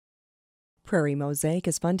Prairie Mosaic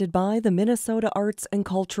is funded by the Minnesota Arts and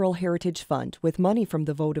Cultural Heritage Fund with money from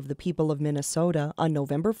the vote of the people of Minnesota on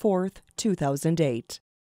November 4th, 2008,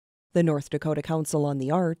 the North Dakota Council on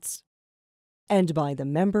the Arts, and by the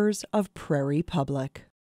members of Prairie Public.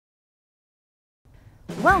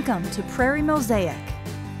 Welcome to Prairie Mosaic,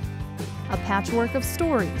 a patchwork of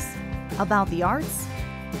stories about the arts,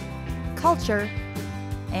 culture,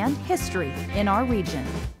 and history in our region.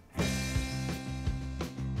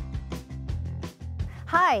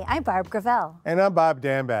 Hi, I'm Barb Gravel. And I'm Bob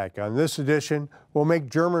Danback. On this edition, we'll make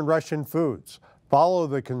German-Russian foods, follow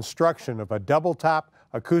the construction of a double-top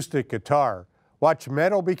acoustic guitar, watch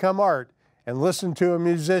metal become art, and listen to a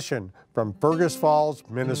musician from Fergus Falls,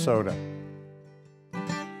 Minnesota.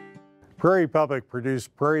 Prairie Public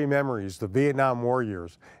produced Prairie Memories, the Vietnam War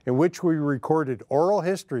years, in which we recorded oral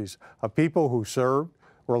histories of people who served,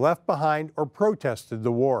 were left behind, or protested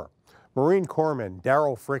the war. Marine Corpsman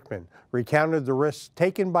Darrell Frykman recounted the risks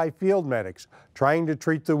taken by field medics trying to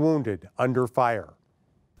treat the wounded under fire.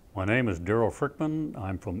 My name is Darrell Frykman.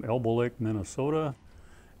 I'm from Elbow Lake, Minnesota,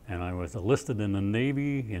 and I was enlisted in the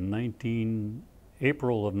Navy in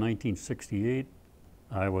April of 1968.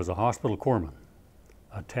 I was a hospital corpsman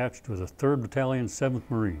attached to the 3rd Battalion, 7th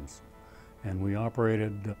Marines, and we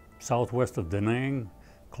operated southwest of Da Nang,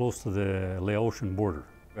 close to the Laotian border.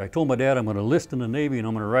 I told my dad I'm going to enlist in the Navy and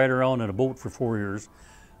I'm going to ride around in a boat for 4 years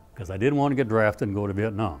because I didn't want to get drafted and go to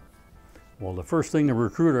Vietnam. Well, the first thing the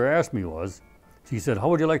recruiter asked me was, he said, "How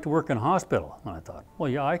would you like to work in a hospital?" And I thought, well,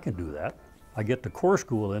 yeah, I can do that. I get to Corps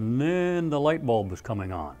School and then the light bulb was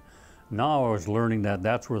coming on. Now I was learning that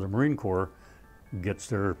that's where the Marine Corps gets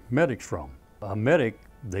their medics from. A medic,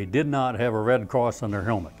 they did not have a red cross on their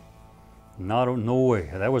helmet. No way,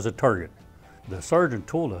 that was a target. The sergeant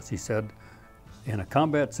told us, he said, in a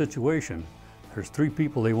combat situation, there's 3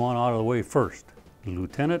 people they want out of the way first: the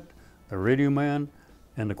lieutenant, the radio man,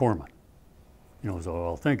 and the corpsman. So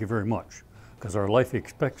well, thank you very much, because our life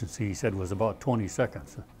expectancy, he said, was about 20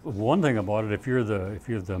 seconds. One thing about it, if you're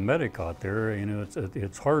the medic out there,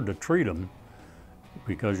 it's hard to treat them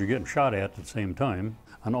because you're getting shot at the same time.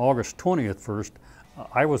 On August 20th first,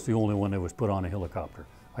 I was the only one that was put on a helicopter.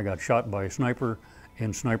 I got shot by a sniper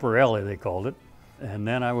in Sniper Alley, they called it. And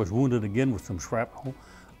then I was wounded again with some shrapnel,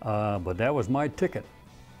 but that was my ticket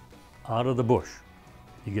out of the bush.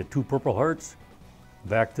 You get 2 Purple Hearts,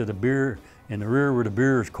 back to the beer in the rear where the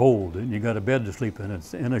beer is cold, and you got a bed to sleep in,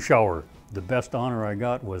 it's in a shower. The best honor I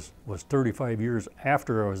got was 35 years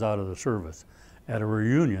after I was out of the service at a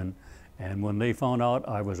reunion, and when they found out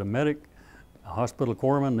I was a medic, a hospital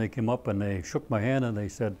corpsman, they came up and they shook my hand and they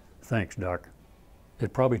said, "Thanks, Doc."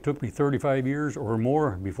 It probably took me 35 years or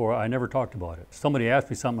more before I never talked about it. Somebody asked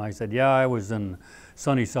me something, I said, yeah, I was in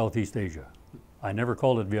sunny Southeast Asia. I never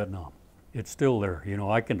called it Vietnam. It's still there.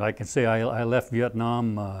 I can say I left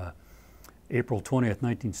Vietnam April 20th,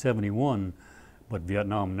 1971, but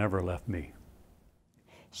Vietnam never left me.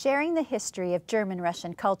 Sharing the history of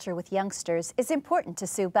German-Russian culture with youngsters is important to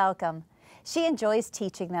Sue Balcom. She enjoys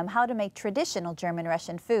teaching them how to make traditional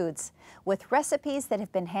German-Russian foods with recipes that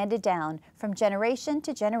have been handed down from generation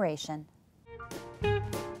to generation.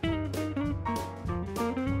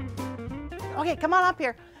 Okay, come on up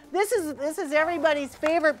here. This is everybody's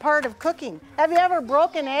favorite part of cooking. Have you ever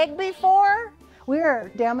broken egg before? We're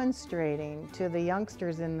demonstrating to the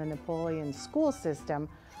youngsters in the Napoleon school system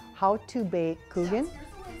how to bake Kuchen,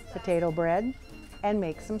 potato bread, and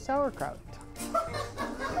make some sauerkraut.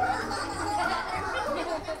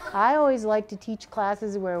 I always like to teach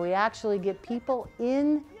classes where we actually get people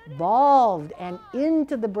involved and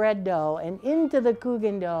into the bread dough and into the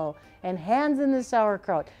Kuchen dough and hands in the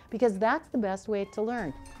sauerkraut, because that's the best way to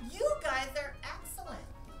learn. You guys are excellent.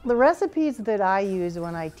 The recipes that I use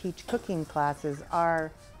when I teach cooking classes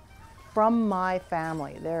are from my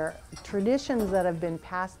family. They're traditions that have been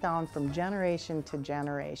passed down from generation to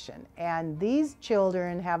generation. And these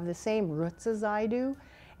children have the same roots as I do.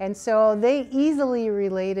 And so they easily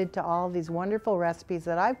related to all these wonderful recipes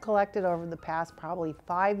that I've collected over the past probably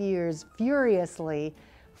 5 years furiously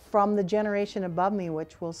from the generation above me,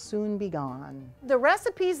 which will soon be gone. The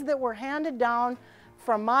recipes that were handed down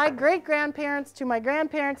from my great-grandparents to my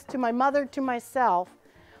grandparents to my mother to myself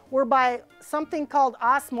were by something called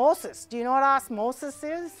osmosis. Do you know what osmosis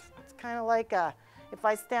is? It's kind of like if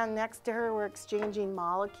I stand next to her, we're exchanging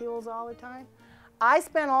molecules all the time. I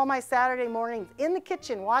spent all my Saturday mornings in the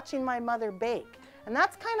kitchen watching my mother bake. And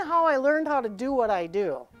that's kind of how I learned how to do what I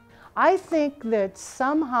do. I think that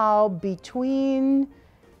somehow between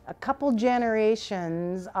a couple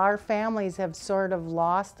generations, our families have sort of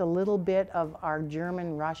lost a little bit of our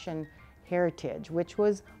German-Russian heritage, which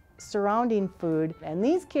was surrounding food. And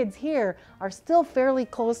these kids here are still fairly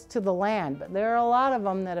close to the land, but there are a lot of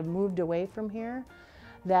them that have moved away from here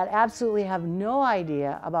that absolutely have no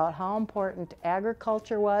idea about how important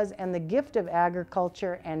agriculture was and the gift of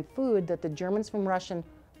agriculture and food that the Germans from Russia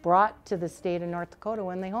brought to the state of North Dakota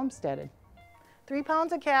when they homesteaded. 3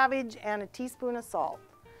 pounds of cabbage and a teaspoon of salt.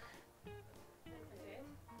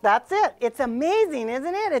 That's it. It's amazing,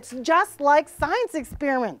 isn't it? It's just like science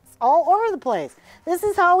experiments all over the place. This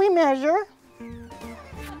is how we measure.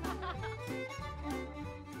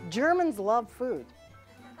 Germans love food.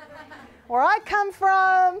 Where I come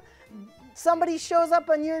from, somebody shows up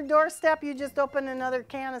on your doorstep, you just open another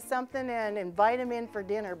can of something and invite them in for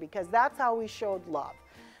dinner, because that's how we showed love.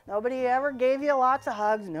 Nobody ever gave you lots of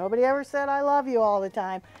hugs. Nobody ever said, I love you all the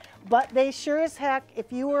time. But they sure as heck,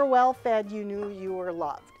 if you were well fed, you knew you were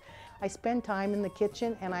loved. I spend time in the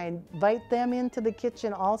kitchen, and I invite them into the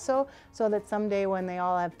kitchen also, so that someday when they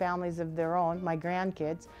all have families of their own, my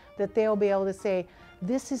grandkids, that they'll be able to say,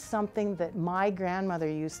 this is something that my grandmother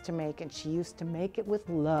used to make, and she used to make it with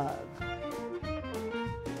love.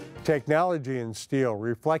 Technology and steel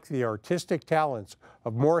reflect the artistic talents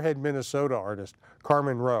of Moorhead, Minnesota artist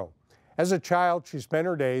Karmen Rheault. As a child, she spent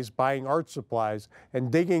her days buying art supplies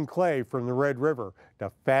and digging clay from the Red River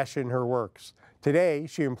to fashion her works. Today,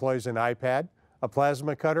 she employs an iPad, a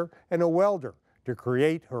plasma cutter, and a welder to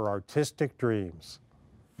create her artistic dreams.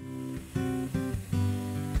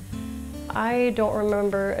 I don't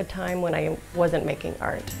remember a time when I wasn't making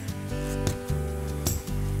art.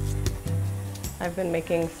 I've been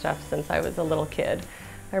making stuff since I was a little kid.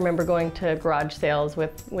 I remember going to garage sales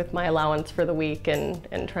with my allowance for the week and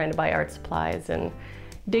trying to buy art supplies and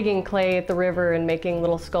digging clay at the river and making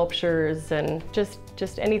little sculptures and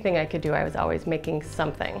just anything I could do. I was always making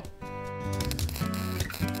something.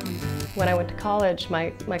 When I went to college,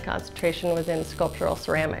 my concentration was in sculptural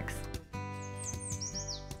ceramics.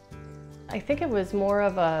 I think it was more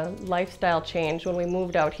of a lifestyle change. When we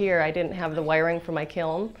moved out here, I didn't have the wiring for my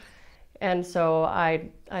kiln. And so I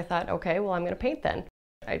thought, okay, well, I'm going to paint then.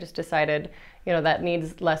 I just decided, you know, that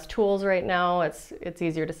needs less tools right now. It's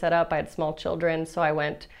easier to set up. I had small children, so I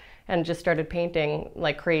went and just started painting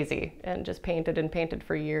like crazy and just painted and painted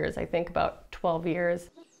for years. I think about 12 years.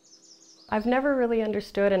 I've never really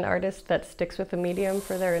understood an artist that sticks with a medium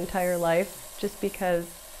for their entire life, just because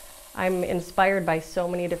I'm inspired by so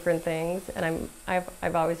many different things, and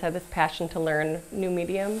I've always had this passion to learn new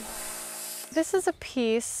mediums. This is a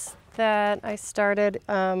piece that I started,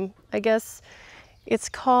 I guess it's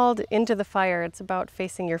called Into the Fire. It's about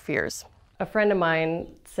facing your fears. A friend of mine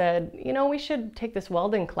said, you know, we should take this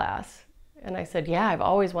welding class. And I said, yeah, I've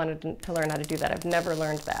always wanted to learn how to do that. I've never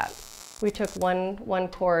learned that. We took one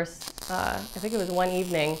course, I think it was one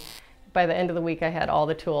evening. By the end of the week, I had all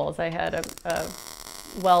the tools. I had a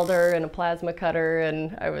welder and a plasma cutter,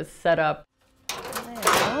 and I was set up. There you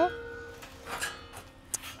go.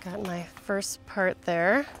 Got my first part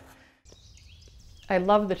there. I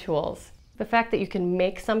love the tools. The fact that you can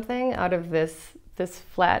make something out of this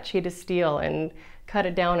flat sheet of steel and cut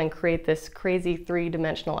it down and create this crazy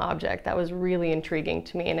three-dimensional object, that was really intriguing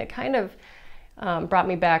to me, and it kind of brought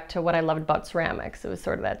me back to what I loved about ceramics. It was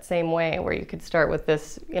sort of that same way, where you could start with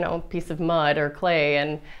this, you know, piece of mud or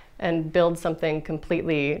clay and build something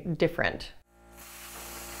completely different.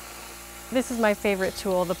 This is my favorite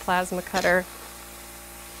tool, the plasma cutter.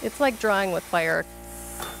 It's like drawing with fire.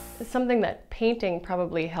 Something that painting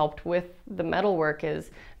probably helped with the metal work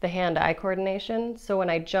is the hand-eye coordination. So when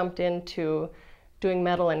I jumped into doing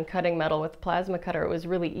metal and cutting metal with the plasma cutter, it was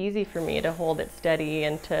really easy for me to hold it steady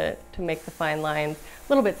and to make the fine lines.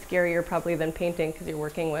 A little bit scarier probably than painting, because you're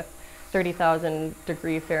working with 30,000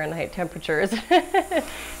 degree Fahrenheit temperatures. I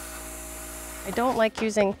don't like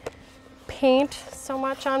using paint so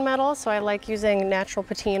much on metal, so I like using natural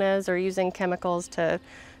patinas or using chemicals to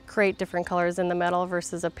create different colors in the metal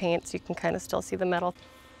versus a paint, so you can kind of still see the metal.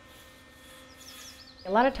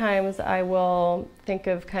 A lot of times I will think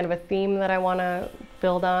of kind of a theme that I want to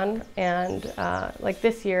build on, and like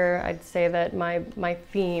this year I'd say that my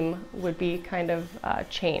theme would be kind of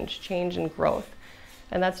change and growth.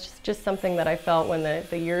 And that's just something that I felt when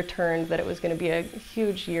the year turned, that it was going to be a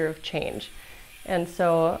huge year of change. And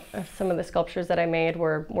so some of the sculptures that I made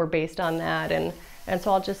were based on that, and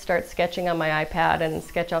so I'll just start sketching on my iPad and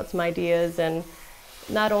sketch out some ideas, and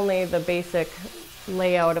not only the basic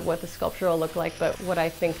layout of what the sculpture will look like, but what I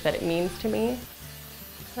think that it means to me.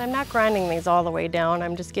 I'm not grinding these all the way down,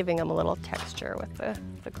 I'm just giving them a little texture with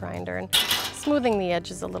the grinder and smoothing the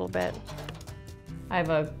edges a little bit. I have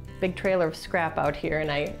a big trailer of scrap out here,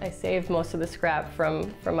 and I save most of the scrap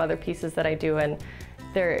from other pieces that I do, and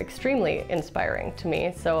they're extremely inspiring to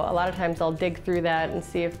me. So a lot of times I'll dig through that and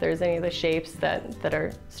see if there's any of the shapes that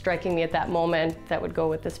are striking me at that moment that would go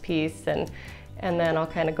with this piece, and then I'll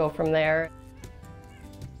kind of go from there.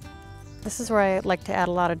 This is where I like to add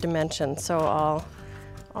a lot of dimension, so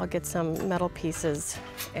I'll get some metal pieces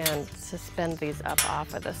and suspend these up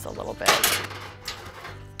off of this a little bit.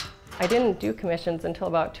 I didn't do commissions until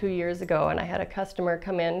about 2 years ago, and I had a customer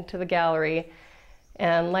come in to the gallery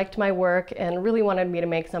and liked my work and really wanted me to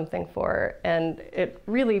make something for her. And it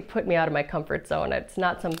really put me out of my comfort zone. It's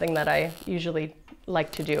not something that I usually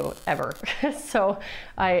like to do, ever. So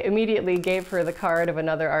I immediately gave her the card of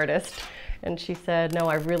another artist, and she said, no,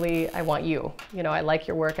 I want you. You know, I like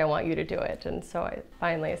your work, I want you to do it. And so I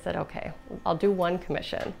finally said, okay, I'll do one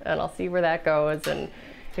commission and I'll see where that goes. And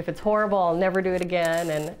if it's horrible, I'll never do it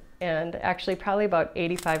again. And actually probably about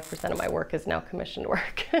 85% of my work is now commissioned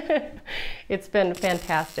work. It's been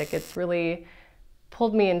fantastic. It's really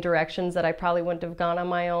pulled me in directions that I probably wouldn't have gone on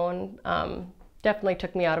my own. Definitely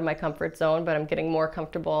took me out of my comfort zone, but I'm getting more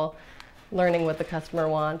comfortable learning what the customer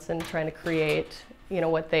wants and trying to create, you know,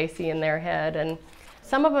 what they see in their head. And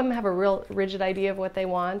some of them have a real rigid idea of what they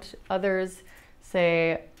want. Others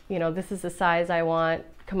say, you know, this is the size I want,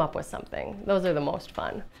 come up with something. Those are the most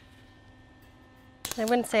fun. I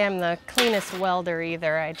wouldn't say I'm the cleanest welder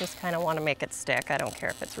either. I just kind of want to make it stick. I don't care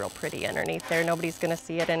if it's real pretty underneath there. Nobody's going to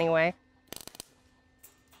see it anyway.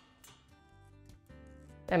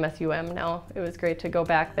 MSUM now. It was great to go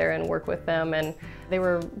back there and work with them, and they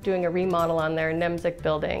were doing a remodel on their Nemzik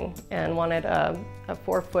building and wanted a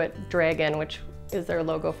 4-foot dragon, which is their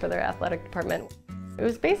logo for their athletic department. It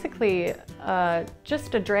was basically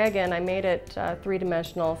just a dragon. I made it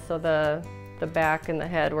three-dimensional, so the back and the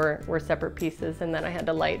head were separate pieces, and then I had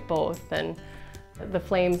to light both, and the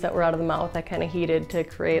flames that were out of the mouth I kind of heated to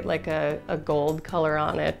create like a gold color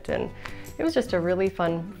on it. And it was just a really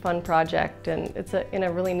fun project, and it's in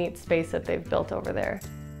a really neat space that they've built over there.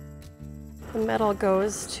 The metal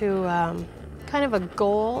goes to kind of a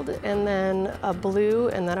gold, and then a blue,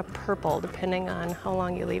 and then a purple, depending on how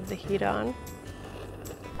long you leave the heat on.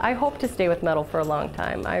 I hope to stay with metal for a long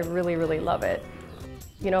time. I really, really love it.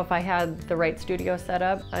 You know, if I had the right studio set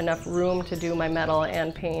up, enough room to do my metal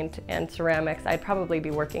and paint and ceramics, I'd probably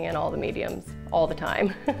be working in all the mediums all the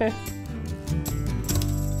time.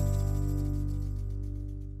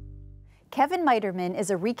 Kevin Muiderman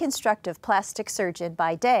is a reconstructive plastic surgeon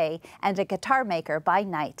by day and a guitar maker by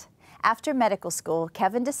night. After medical school,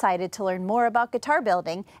 Kevin decided to learn more about guitar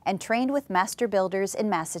building and trained with master builders in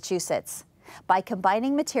Massachusetts. By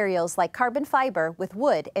combining materials like carbon fiber with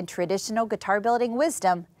wood and traditional guitar building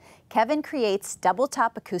wisdom, Kevin creates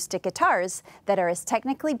double-top acoustic guitars that are as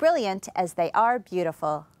technically brilliant as they are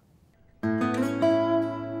beautiful.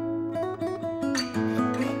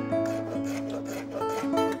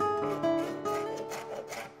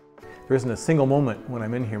 There isn't a single moment when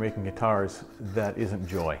I'm in here making guitars that isn't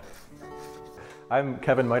joy. I'm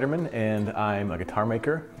Kevin Muiderman, and I'm a guitar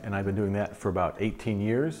maker, and I've been doing that for about 18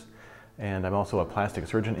 years. And I'm also a plastic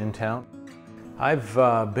surgeon in town. I've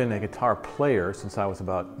been a guitar player since I was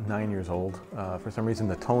about 9 years old. For some reason,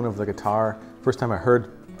 the tone of the guitar, first time I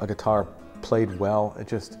heard a guitar played well, it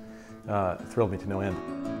just thrilled me to no end.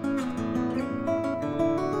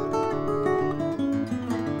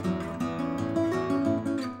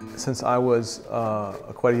 Since I was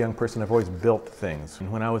quite a young person, I've always built things.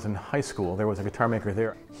 And when I was in high school, there was a guitar maker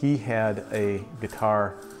there. He had a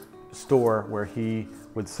guitar store where he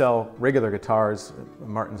would sell regular guitars,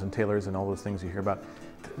 Martins and Taylors and all those things you hear about.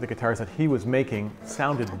 The guitars that he was making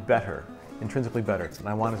sounded better, intrinsically better, and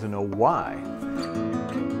I wanted to know why.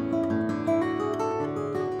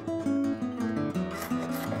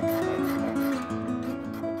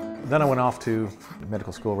 Then I went off to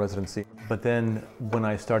medical school residency, but then when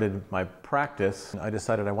I started my practice, I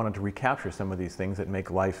decided I wanted to recapture some of these things that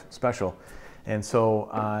make life special. And so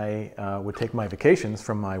I would take my vacations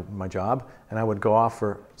from my job, and I would go off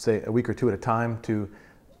for, say, a week or two at a time to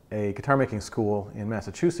a guitar making school in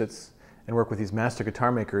Massachusetts and work with these master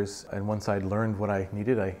guitar makers. And once I'd learned what I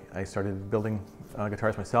needed, I started building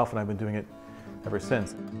guitars myself, and I've been doing it ever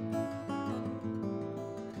since.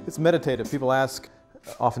 It's meditative. People ask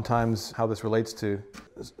oftentimes how this relates to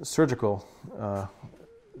surgical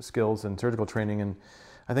skills and surgical training, and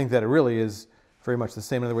I think that it really is very much the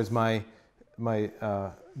same. In other words, my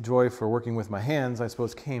joy for working with my hands, I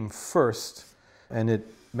suppose, came first, and it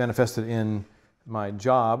manifested in my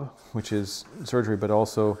job, which is surgery, but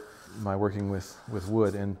also my working with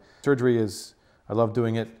wood. And surgery is, I love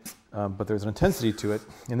doing it, but there's an intensity to it,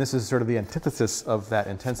 and this is sort of the antithesis of that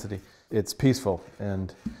intensity. It's peaceful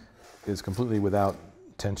and is completely without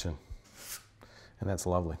tension. and that's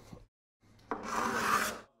lovely.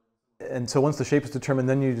 And so once the shape is determined,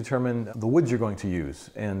 then you determine the woods you're going to use.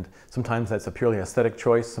 And sometimes that's a purely aesthetic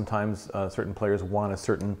choice. Sometimes certain players want a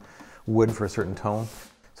certain wood for a certain tone.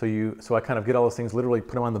 So I kind of get all those things, literally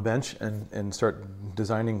put them on the bench and start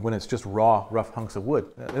designing when it's just raw, rough hunks of wood.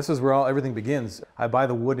 This is where everything begins. I buy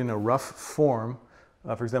the wood in a rough form.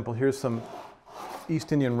 For example, here's some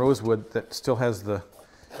East Indian rosewood that still has the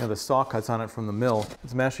saw cuts on it from the mill.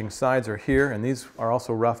 Its mashing sides are here, and these are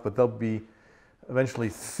also rough, but they'll be eventually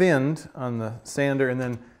thinned on the sander and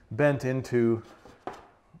then bent into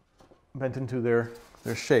their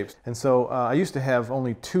shapes. And so I used to have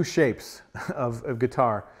only 2 shapes of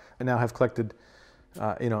guitar. I now have collected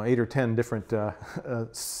 8 or 10 different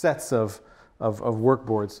sets of work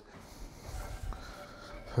boards.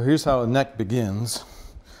 So here's how a neck begins,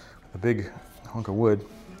 a big hunk of wood.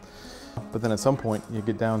 But then at some point you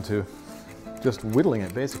get down to just whittling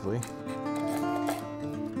it, basically.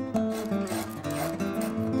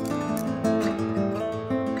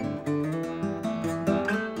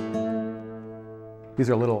 These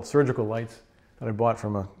are little surgical lights that I bought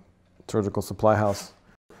from a surgical supply house.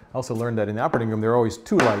 I also learned that in the operating room there are always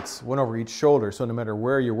 2 lights, one over each shoulder, so no matter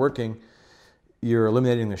where you're working, you're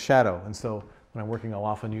eliminating the shadow. And so when I'm working, I'll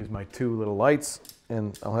often use my 2 little lights,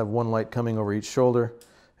 and I'll have 1 light coming over each shoulder.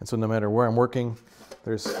 And so no matter where I'm working,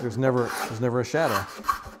 there's never a shadow.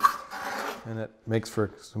 And it makes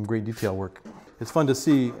for some great detail work. It's fun to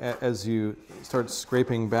see as you start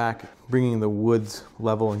scraping back, bringing the woods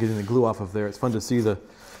level and getting the glue off of there. It's fun to see the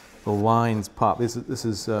lines pop. This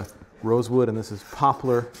is rosewood and this is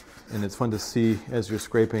poplar, and it's fun to see as you're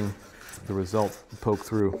scraping the result poke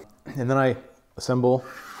through. And then I assemble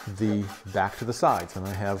the back to the sides, and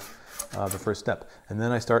I have the first step. And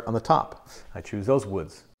then I start on the top. I choose those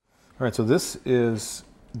woods. All right, so this is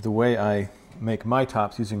the way I make my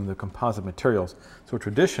tops using the composite materials. So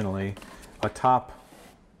traditionally, a top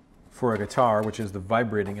for a guitar, which is the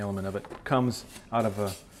vibrating element of it, comes out of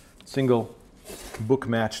a single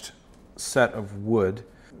book-matched set of wood.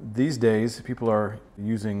 These days, people are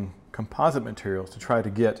using composite materials to try to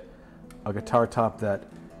get a guitar top that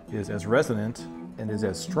is as resonant and is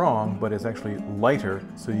as strong, but is actually lighter,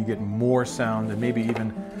 so you get more sound and maybe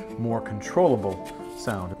even more controllable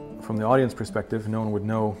sound. From the audience perspective, no one would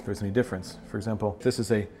know there's any difference. For example, this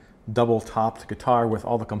is a double-topped guitar with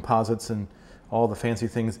all the composites and all the fancy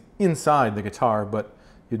things inside the guitar, but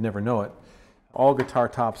you'd never know it. All guitar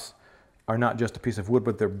tops are not just a piece of wood,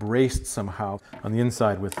 but they're braced somehow on the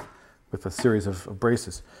inside with a series of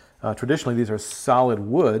braces. Traditionally, these are solid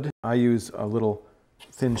wood. I use a little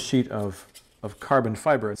thin sheet of carbon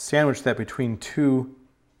fiber, sandwich that between 2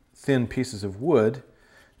 thin pieces of wood,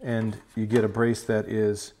 and you get a brace that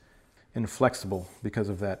is inflexible because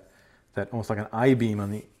of that almost like an I-beam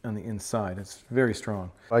on the inside. It's very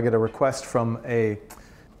strong. If I get a request from a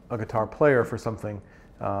guitar player for something,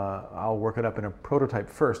 I'll work it up in a prototype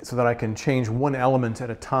first so that I can change 1 element at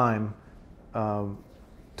a time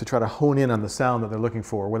to try to hone in on the sound that they're looking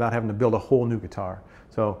for without having to build a whole new guitar.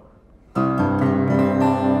 So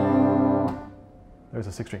there's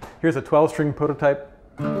a 6-string. Here's a 12-string prototype.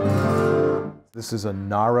 This is a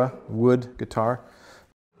Nara wood guitar.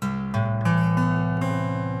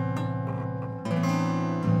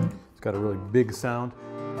 It's got a really big sound.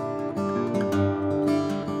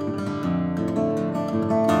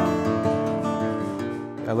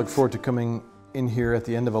 I look forward to coming in here at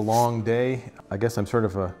the end of a long day. I guess I'm sort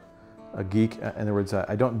of a geek. In other words,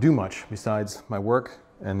 I don't do much besides my work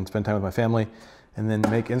and spend time with my family and then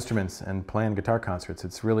make instruments and plan guitar concerts.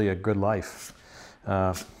 It's really a good life.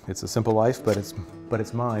 It's a simple life, but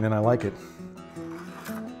it's mine and I like it.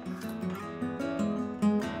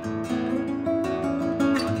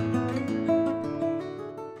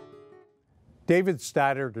 David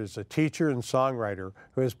Stoddard is a teacher and songwriter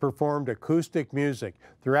who has performed acoustic music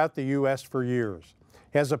throughout the U.S. for years.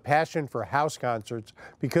 He has a passion for house concerts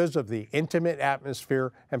because of the intimate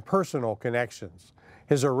atmosphere and personal connections.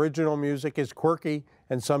 His original music is quirky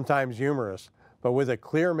and sometimes humorous, but with a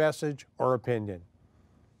clear message or opinion.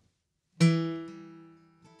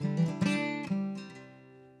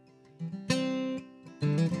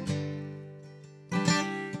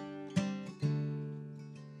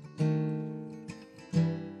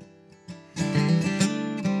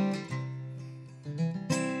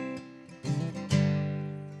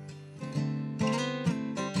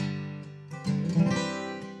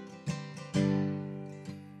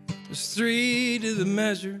 There's 3 to the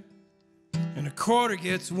measure, and a quarter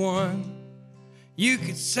gets 1. You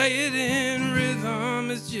could say it in rhythm,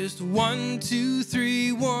 it's just 1, 2,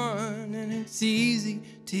 3, 1, and it's easy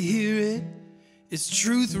to hear it It's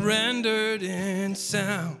truth rendered in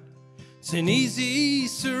sound. It's an easy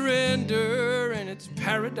surrender, and it's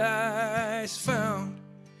paradise found.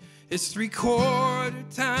 It's 3/4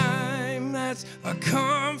 time, that's a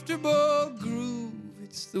comfortable groove.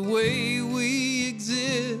 It's the way we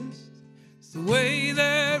exist, it's the way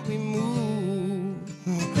that we move.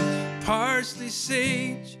 Parsley,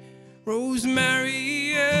 sage,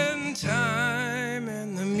 rosemary, and thyme,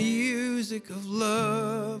 and the music of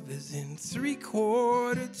love is in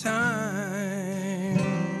 3/4 time.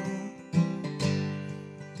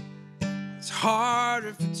 It's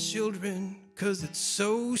harder for children 'cause it's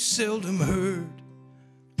so seldom heard.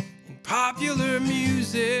 In popular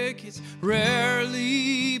music, it's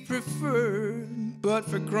rarely preferred, but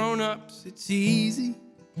for grown-ups, it's easy.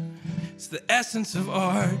 It's the essence of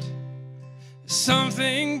art.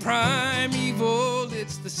 Something primeval,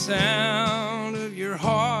 it's the sound of your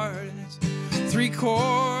heart. And it's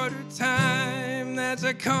 3/4 time, that's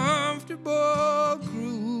a comfortable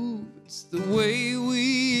groove. It's the way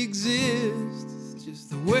we exist, it's just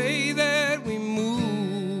the way that we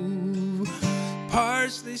move.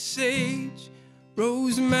 Parsley, sage,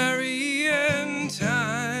 rosemary, and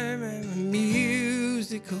thyme, and the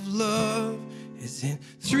music of love is in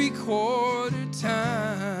 3/4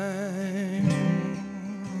 time.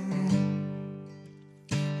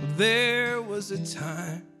 There was a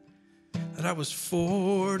time that I was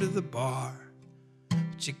 4 to the bar.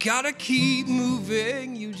 But you gotta keep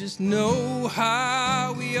moving, you just know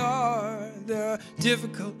how we are. There are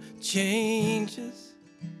difficult changes,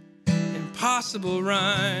 impossible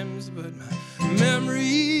rhymes, but my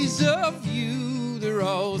memories of you, they're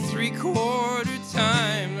all 3/4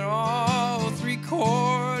 time. They're all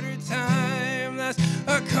 3/4 time. That's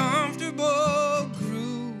a comfortable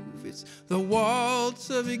groove. It's the waltz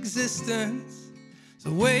of existence. It's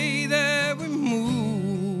the way that we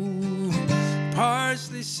move.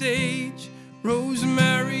 Parsley, sage,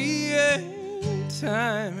 rosemary, and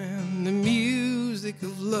thyme, and the music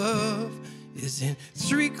of love is in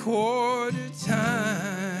 3/4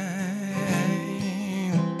 time.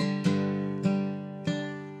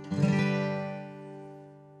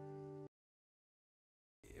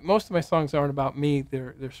 Most of my songs aren't about me.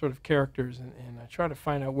 They're sort of characters, and I try to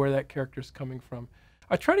find out where that character's coming from.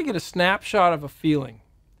 I try to get a snapshot of a feeling,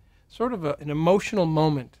 sort of an emotional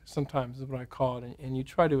moment sometimes is what I call it, and you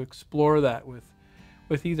try to explore that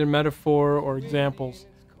with either metaphor or examples.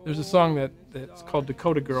 There's a song that's called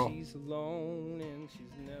Dakota Girl.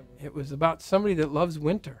 It was about somebody that loves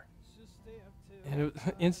winter. And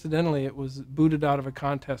incidentally, it was booted out of a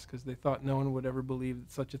contest because they thought no one would ever believe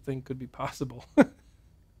that such a thing could be possible.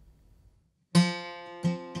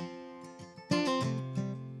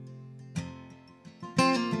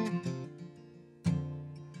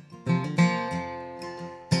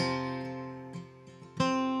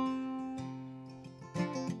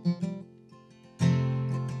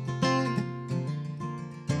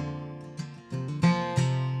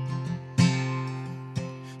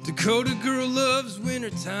 Dakota girl loves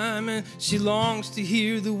wintertime, and she longs to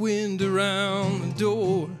hear the wind around the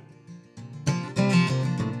door.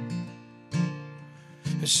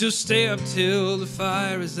 And she'll stay up till the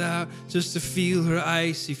fire is out just to feel her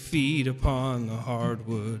icy feet upon the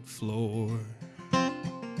hardwood floor.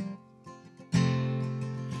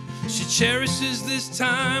 She cherishes this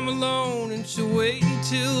time alone, and she'll wait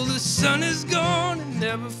until the sun is gone and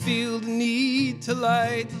never feel the need to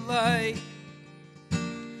light the light.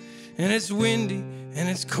 And it's windy, and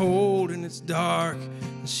it's cold, and it's dark,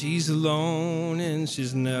 and she's alone, and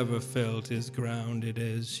she's never felt as grounded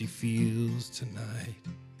as she feels tonight.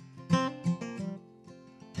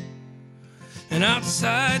 And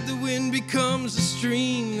outside, the wind becomes a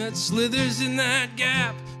stream that slithers in that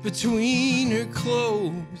gap between her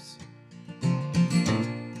clothes,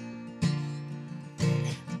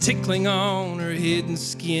 tickling on her hidden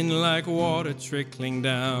skin like water trickling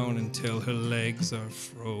down until her legs are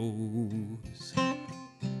froze.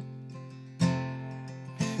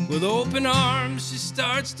 With open arms, she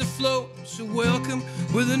starts to float. She'll welcome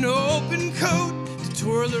with an open coat to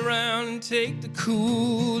twirl around and take the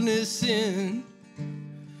coolness in.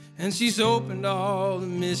 And she's opened all the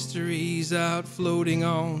mysteries out, floating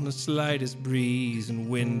on the slightest breeze, and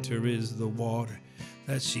winter is the water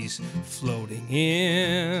that she's floating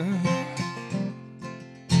in.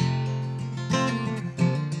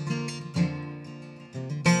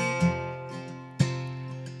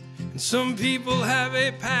 And some people have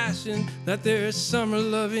a passion that their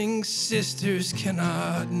summer-loving sisters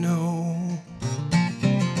cannot know.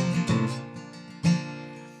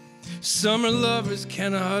 Summer lovers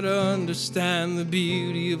cannot understand the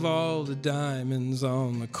beauty of all the diamonds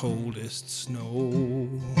on the coldest snow.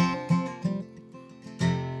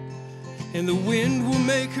 And the wind will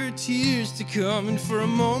make her tears to come, and for a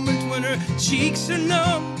moment when her cheeks are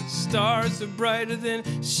numb, stars are brighter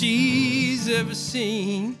than she's ever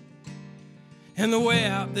seen. And the way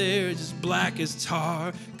out there just black as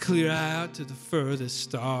tar, clear out to the furthest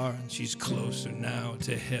star, and she's closer now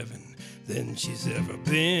to heaven than she's ever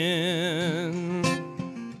been.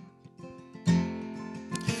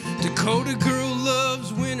 Dakota girl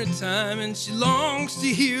loves wintertime, and she longs to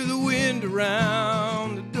hear the wind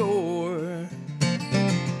around the door.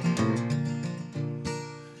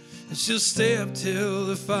 And she'll stay up till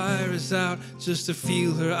the fire is out just to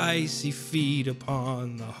feel her icy feet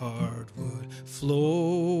upon the hardwood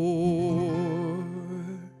floor.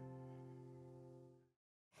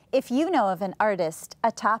 If you know of an artist,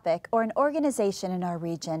 a topic, or an organization in our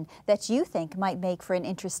region that you think might make for an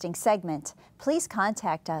interesting segment, please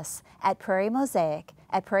contact us at Prairie Mosaic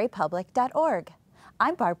at prairiepublic.org.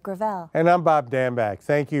 I'm Barb Gravel. And I'm Bob Danback.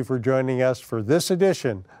 Thank you for joining us for this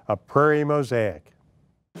edition of Prairie Mosaic.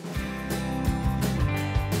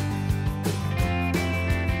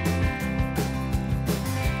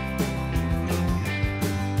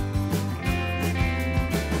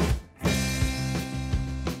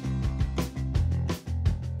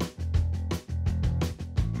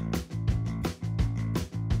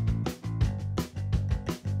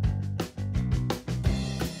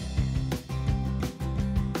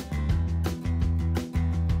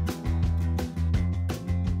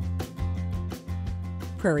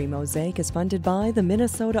 Prairie Mosaic is funded by the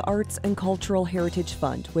Minnesota Arts and Cultural Heritage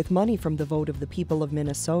Fund with money from the vote of the people of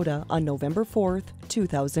Minnesota on November 4th,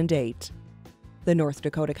 2008, the North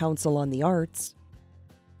Dakota Council on the Arts,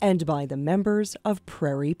 and by the members of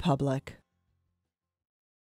Prairie Public.